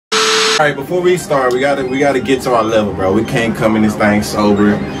Alright, before we start, we gotta get to our level, bro. We can't come in this thing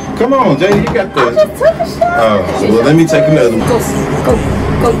sober. Come on, Jaida, you got this. I just took a shot. Oh, well, let me take another one. Go,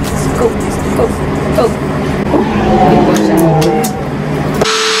 go.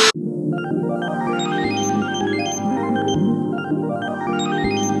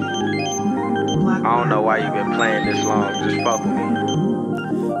 I don't know why you been playing this long. Just fuck with me.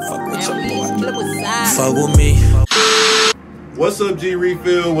 Fuck with your boy. Fuck with me. What's up, G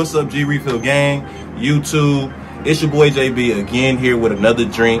Refill? What's up, G Refill gang? YouTube. It's your boy JB again here with another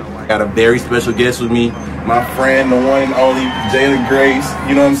drink. Got a very special guest with me. My friend, the one and only Jaida Grace.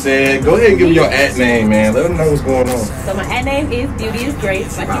 You know what I'm saying? Go ahead and give me your @ name, man. Let them know what's going on. So my @ name is Beauty is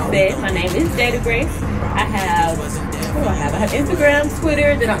Grace. Like you said, my name is Jaida Grace. I have Instagram,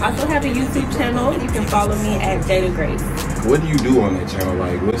 Twitter, then I also have a YouTube channel. You can follow me at Jaida Grace. What do you do on that channel?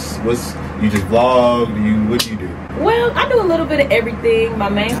 Like, what's you just vlog? What do you do? Well, I do a little bit of everything. My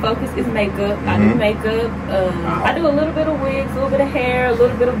main focus is makeup. I do makeup. I do a little bit of wigs, a little bit of hair, a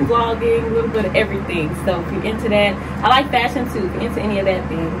little bit of vlogging, a little bit of everything. So if you're into that, I like fashion too. If you're into any of that,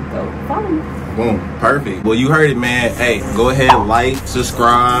 then go follow me. Boom, perfect. Well, you heard it, man. Hey, go ahead, like,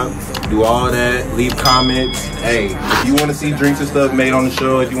 subscribe, do all that, leave comments. Hey, if you want to see drinks and stuff made on the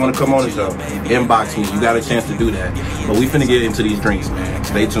show, if you want to come on the show, inbox me. You got a chance to do that. But we finna get into these drinks, man.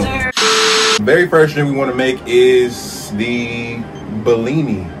 Stay tuned. The very first drink we want to make is the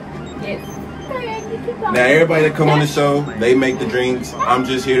Bellini. Yes. Now, everybody that come on the show, they make the drinks. I'm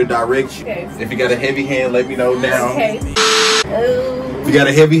just here to direct you. Okay. If you got a heavy hand, let me know now. Okay. If you got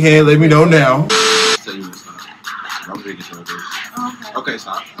a heavy hand, let me know now. Okay,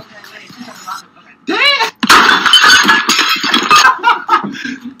 stop. Damn!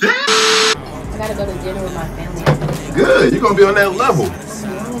 I gotta go to dinner with my family. Good, you're gonna be on that level.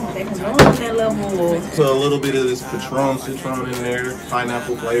 They can go on that level. So a little bit of this Patron Citronge in there,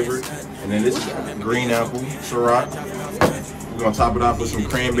 pineapple flavor, and then this is green apple, Shoutout. We're gonna top it off with some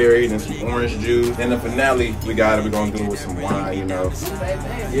cranberry and some orange juice. And the finale, we're gonna do it with some wine, you know.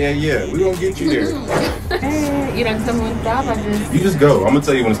 Yeah, we're gonna get you there. You don't tell me when to stop, I just... You just go. I'm gonna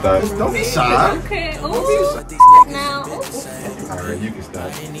tell you when to stop. Don't be shy. Okay, ooh. Now. Alright, you can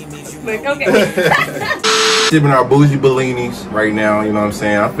stop. Okay. Sipping our Bougie Bellinis right now, you know what I'm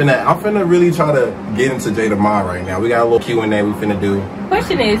saying? I'm finna really try to get into Jaida Ma right now. We got a little Q&A we finna do.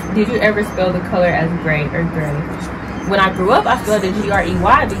 Question is, did you ever spell the color as gray or gray? When I grew up, I spelled it Grey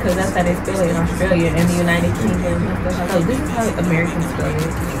because that's how they spell it in Australia and the United Kingdom. So this is how Americans spell it.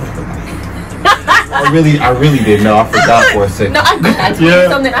 I really didn't know. I forgot for a second. No, I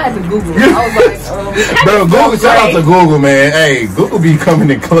something I had to Google. I was like, bro, Google, shout out to Google, man. Hey, Google be coming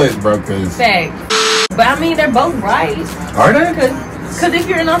in clutch, bro. Fact. But I mean, they're both right. Are they? Because if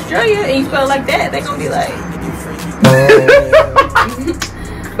you're in Australia and you spell it like that, they're going to be like...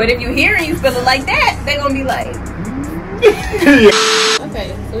 But if you here and you spell it like that, they're going to be like...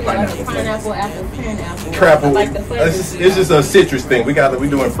 Okay, so we got like pineapple, apple, pineapple. Crapple. Like the flavor. It's just a citrus thing. We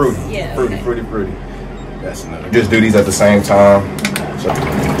doing fruity. Yeah. Fruity. That's enough. Just do these at the same time. So.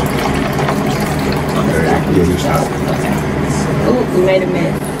 Ooh, we made a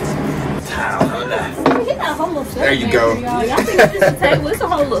mess. There you go. I think it's just a table. It's a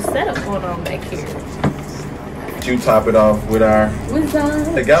whole little setup going on back here. You top it off with our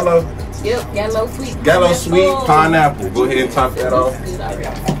the Gallo. Yep, Gallo sweet. Gallo sweet pineapple. Go ahead and top that off.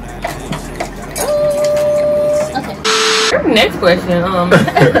 Okay. Next question.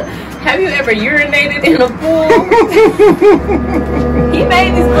 Have you ever urinated in a pool? He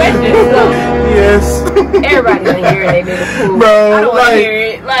made this question, so yes. Everybody done urinated in a pool. Bro, I don't want to hear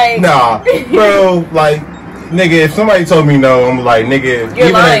it. Like, nah, bro, like, nigga, if somebody told me no, I'm like, nigga,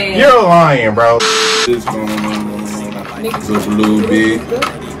 you're lying. You're lying, bro. Just a little bit.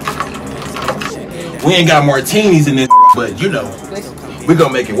 We ain't got martinis in this, but you know, we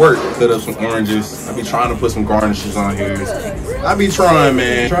gonna make it work. Cut up some oranges. I be trying to put some garnishes on here. I be trying,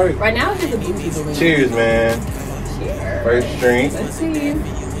 man. Right now it's just a Bougie Bellini. Cheers, man. Cheers. First drink. Let's see.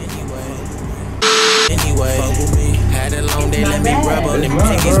 Anyway, had a long day, let me rub on them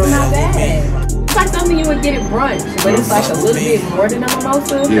It's not bad. It's like something you would get at brunch, but it's like a little bit more than a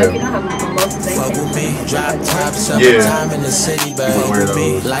mimosa. Yeah. Like, you know how mimosas they taste. Drop top, summertime in the city,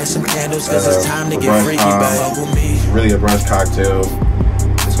 baby. Light some candles, cause it's time to get freaky, baby. It's really a brunch cocktail.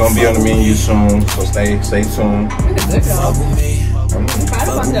 It's gonna be on the menu soon, so stay tuned.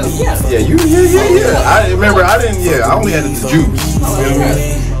 Yeah. I remember I only had the juice.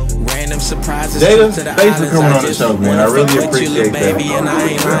 Random surprises. Jaida, thanks for coming on the show, man. I really appreciate that. And I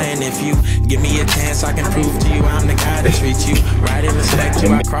ain't lying. If you give me a chance, I can prove to you I'm the guy that treats you right and respect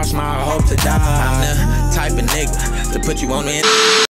you. I cross my hope to die. I'm the type of nigga to put you on the